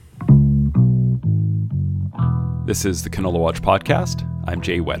This is the Canola Watch podcast. I'm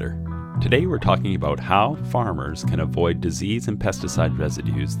Jay Wetter. Today we're talking about how farmers can avoid disease and pesticide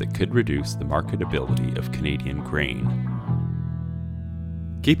residues that could reduce the marketability of Canadian grain.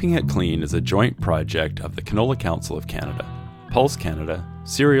 Keeping It Clean is a joint project of the Canola Council of Canada, Pulse Canada,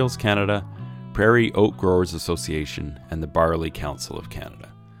 Cereals Canada, Prairie Oat Growers Association, and the Barley Council of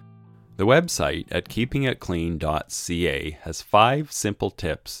Canada. The website at keepingitclean.ca has 5 simple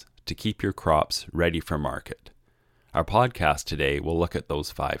tips to keep your crops ready for market. Our podcast today will look at those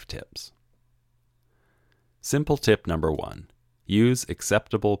 5 tips. Simple tip number 1. Use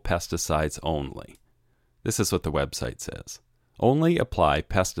acceptable pesticides only. This is what the website says. Only apply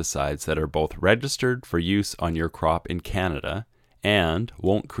pesticides that are both registered for use on your crop in Canada and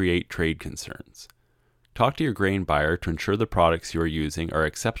won't create trade concerns. Talk to your grain buyer to ensure the products you are using are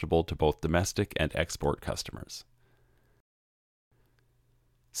acceptable to both domestic and export customers.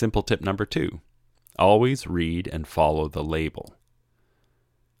 Simple tip number 2. Always read and follow the label.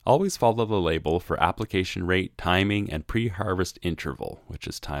 Always follow the label for application rate, timing, and pre-harvest interval, which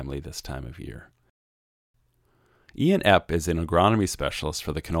is timely this time of year. Ian Epp is an agronomy specialist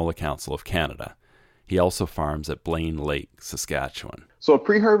for the Canola Council of Canada. He also farms at Blaine Lake, Saskatchewan. So a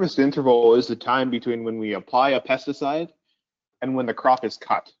pre-harvest interval is the time between when we apply a pesticide and when the crop is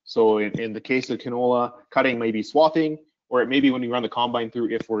cut. So in the case of canola, cutting may be swathing, or it may be when we run the combine through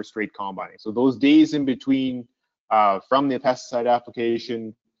if we're straight combining. So those days in between from the pesticide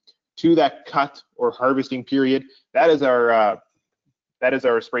application to that cut or harvesting period, that is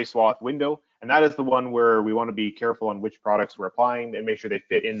our spray swath window, and that is the one where we want to be careful on which products we're applying and make sure they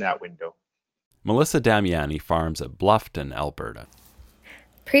fit in that window. Melissa Damiani farms at Bluffton, Alberta.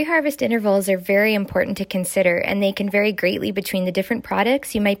 Pre-harvest intervals are very important to consider, and they can vary greatly between the different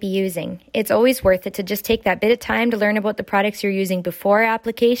products you might be using. It's always worth it to just take that bit of time to learn about the products you're using before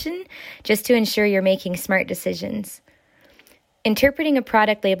application, just to ensure you're making smart decisions. Interpreting a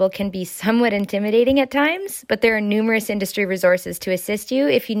product label can be somewhat intimidating at times, but there are numerous industry resources to assist you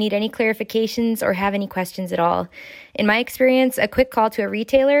if you need any clarifications or have any questions at all. In my experience, a quick call to a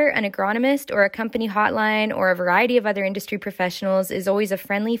retailer, an agronomist, or a company hotline, or a variety of other industry professionals is always a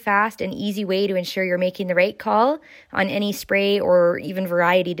friendly, fast, and easy way to ensure you're making the right call on any spray or even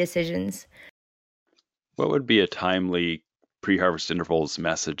variety decisions. What would be a timely pre-harvest intervals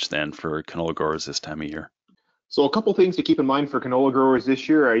message then for canola growers this time of year? So a couple things to keep in mind for canola growers this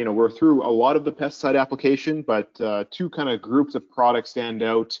year. We're through a lot of the pesticide application, but 2 kind of groups of products stand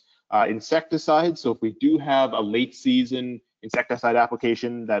out. Insecticides. So if we do have a late season insecticide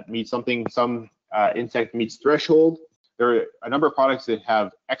application that meets some insect meets threshold, there are a number of products that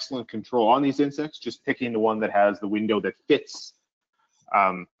have excellent control on these insects. Just picking the one that has the window that fits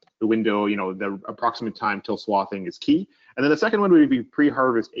the window, the approximate time till swathing is key. And then the second one would be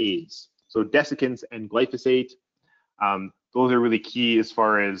pre-harvest aids. So desiccants and glyphosate, those are really key as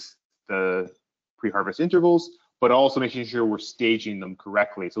far as the pre-harvest intervals, but also making sure we're staging them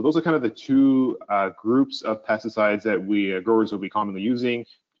correctly. So those are kind of the 2 groups of pesticides that we growers will be commonly using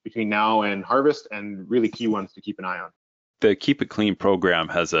between now and harvest, and really key ones to keep an eye on. The Keep It Clean program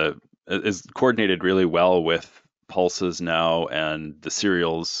is coordinated really well with Pulses now and the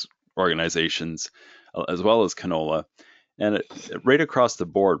cereals organizations, as well as canola. And right across the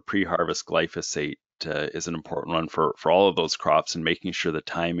board, pre-harvest glyphosate is an important one for all of those crops, and making sure the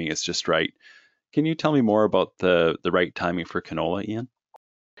timing is just right. Can you tell me more about the right timing for canola, Ian?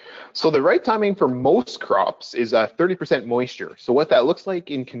 So the right timing for most crops is 30% moisture. So what that looks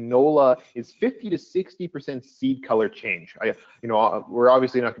like in canola is 50 to 60% seed color change. We're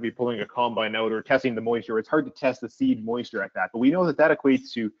obviously not going to be pulling a combine out or testing the moisture. It's hard to test the seed moisture at that, but we know that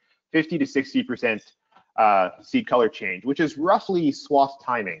equates to 50 to 60% seed color change, which is roughly swath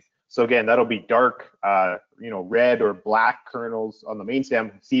timing. So again, that'll be dark, red or black kernels on the main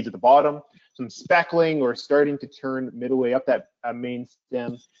stem, seeds at the bottom, some speckling or starting to turn middle way up that main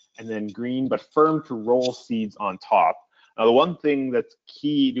stem, and then green but firm to roll seeds on top. Now, the one thing that's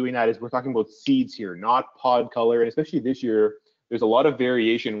key doing that is we're talking about seeds here, not pod color, and especially this year, there's a lot of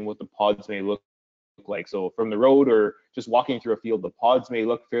variation in what the pods may look like. So from the road or just walking through a field, the pods may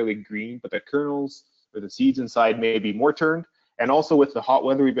look fairly green, but the kernels or the seeds inside may be more turned. And also with the hot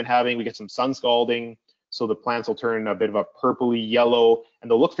weather we've been having, we get some sun scalding, so the plants will turn a bit of a purpley yellow,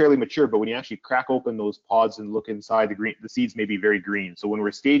 and they'll look fairly mature, but when you actually crack open those pods and look inside, the seeds may be very green. So when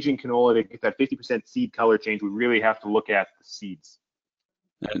we're staging canola to get that 50% seed color change, we really have to look at the seeds.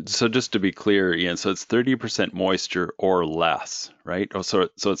 And so just to be clear, Ian, so it's 30% moisture or less, right? So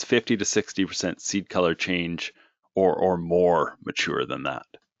it's 50 to 60% seed color change or more mature than that.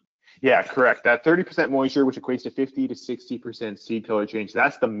 Yeah, correct. That 30% moisture, which equates to 50 to 60% seed color change,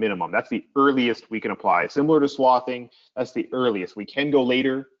 that's the minimum. That's the earliest we can apply. Similar to swathing, that's the earliest. We can go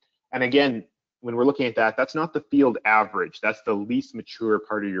later. And again, when we're looking at that, that's not the field average. That's the least mature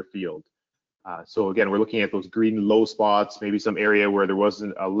part of your field. So again, we're looking at those green low spots, maybe some area where there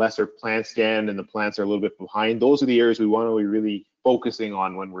wasn't a lesser plant stand and the plants are a little bit behind. Those are the areas we want to be really focusing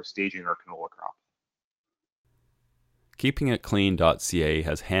on when we're staging our canola crop. KeepingItClean.ca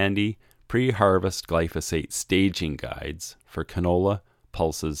has handy pre-harvest glyphosate staging guides for canola,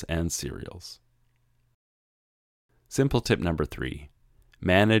 pulses, and cereals. Simple tip number 3,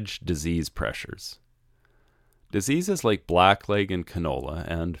 manage disease pressures. Diseases like blackleg in canola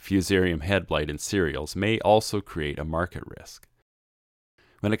and fusarium head blight in cereals may also create a market risk.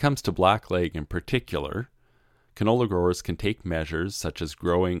 When it comes to blackleg in particular, canola growers can take measures such as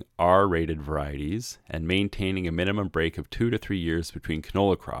growing R-rated varieties and maintaining a minimum break of 2 to 3 years between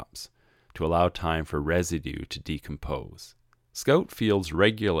canola crops to allow time for residue to decompose. Scout fields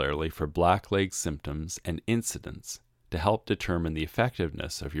regularly for blackleg symptoms and incidents to help determine the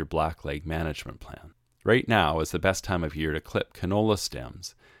effectiveness of your blackleg management plan. Right now is the best time of year to clip canola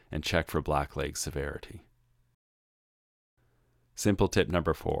stems and check for blackleg severity. Simple tip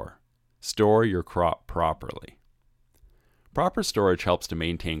number 4, store your crop properly. Proper storage helps to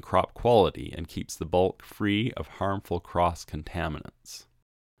maintain crop quality and keeps the bulk free of harmful cross-contaminants.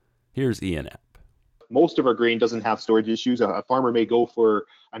 Here's ENEP. Most of our grain doesn't have storage issues. A farmer may go for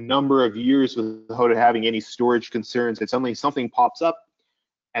a number of years without having any storage concerns, and suddenly something pops up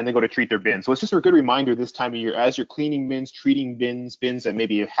and they go to treat their bins. So it's just a good reminder this time of year, as you're cleaning bins, treating bins that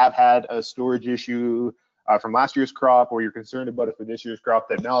maybe have had a storage issue from last year's crop, or you're concerned about it for this year's crop,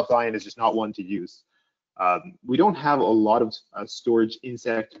 that malathion is just not one to use. We don't have a lot of storage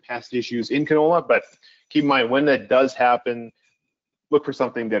insect pest issues in canola, but keep in mind when that does happen, look for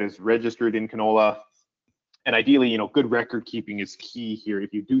something that is registered in canola. And ideally, good record keeping is key here.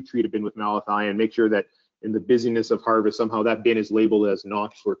 If you do treat a bin with malathion, make sure that in the busyness of harvest, somehow that bin is labeled as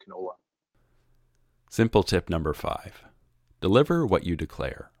not for canola. Simple tip number 5, deliver what you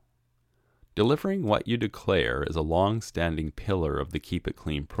declare. Delivering what you declare is a long-standing pillar of the Keep It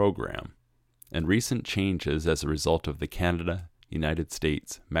Clean program, and recent changes as a result of the Canada, United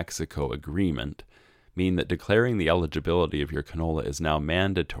States, Mexico agreement mean that declaring the eligibility of your canola is now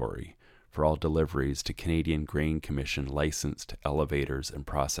mandatory for all deliveries to Canadian Grain Commission licensed elevators and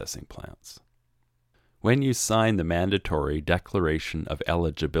processing plants. When you sign the mandatory Declaration of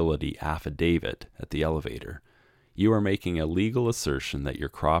Eligibility affidavit at the elevator, you are making a legal assertion that your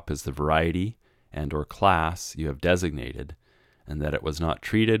crop is the variety and/or class you have designated, and that it was not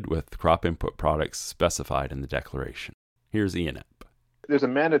treated with crop input products specified in the declaration. Here's ENEP. There's a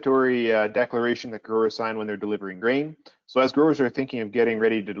mandatory declaration that growers sign when they're delivering grain. So as growers are thinking of getting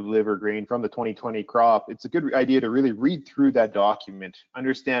ready to deliver grain from the 2020 crop, it's a good idea to really read through that document,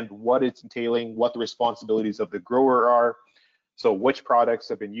 understand what it's entailing, what the responsibilities of the grower are. So which products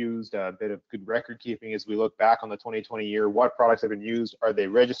have been used, a bit of good record keeping as we look back on the 2020 year, what products have been used, are they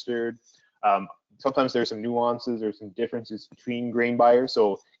registered? Sometimes there's some nuances or some differences between grain buyers.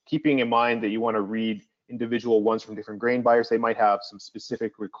 So keeping in mind that you want to read individual ones from different grain buyers, they might have some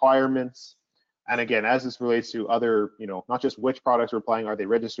specific requirements. And again, as this relates to other, not just which products we're applying, are they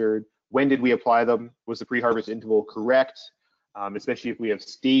registered? When did we apply them? Was the pre-harvest interval correct? Especially if we have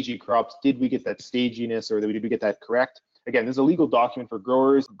stagey crops, did we get that staginess, or did we get that correct? Again, this is a legal document for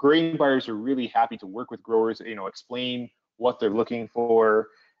growers. Grain buyers are really happy to work with growers, explain what they're looking for,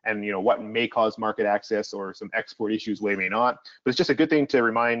 and what may cause market access or some export issues way may not. But it's just a good thing to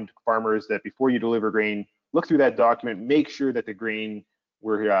remind farmers that before you deliver grain, look through that document, make sure that the grain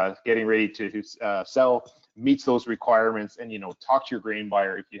we're getting ready to sell meets those requirements, and talk to your grain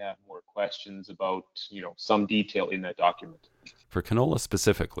buyer if you have more questions about some detail in that document. For canola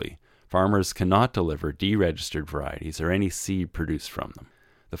specifically, farmers cannot deliver deregistered varieties or any seed produced from them.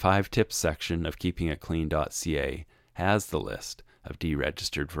 The 5 tips section of KeepingItClean.ca has the list of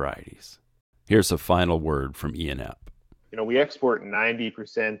deregistered varieties. Here's a final word from ENEP. We export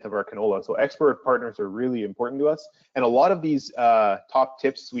 90% of our canola, so export partners are really important to us. And a lot of these top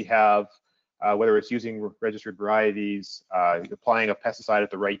tips we have, whether it's using registered varieties, applying a pesticide at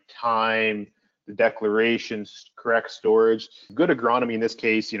the right time, the declarations, correct storage, good agronomy in this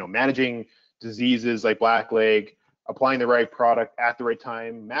case, managing diseases like blackleg, applying the right product at the right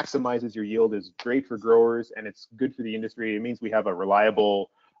time, maximizes your yield, is great for growers, and it's good for the industry. It means we have a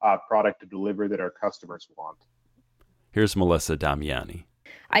reliable product to deliver that our customers want. Here's Melissa Damiani.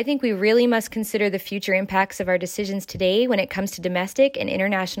 I think we really must consider the future impacts of our decisions today when it comes to domestic and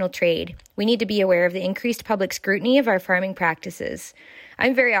international trade. We need to be aware of the increased public scrutiny of our farming practices.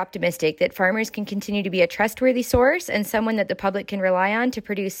 I'm very optimistic that farmers can continue to be a trustworthy source and someone that the public can rely on to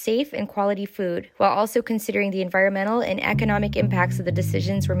produce safe and quality food, while also considering the environmental and economic impacts of the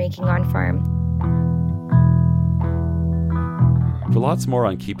decisions we're making on farm. For lots more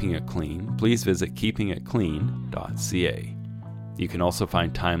on keeping it clean, please visit keepingitclean.ca. You can also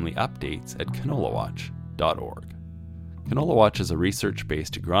find timely updates at canolawatch.org. Canola Watch is a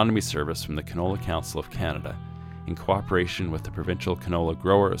research-based agronomy service from the Canola Council of Canada in cooperation with the Provincial Canola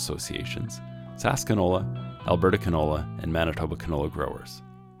Grower Associations, Saskanola, Alberta Canola, and Manitoba Canola Growers.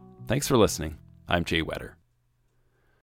 Thanks for listening. I'm Jay Wetter.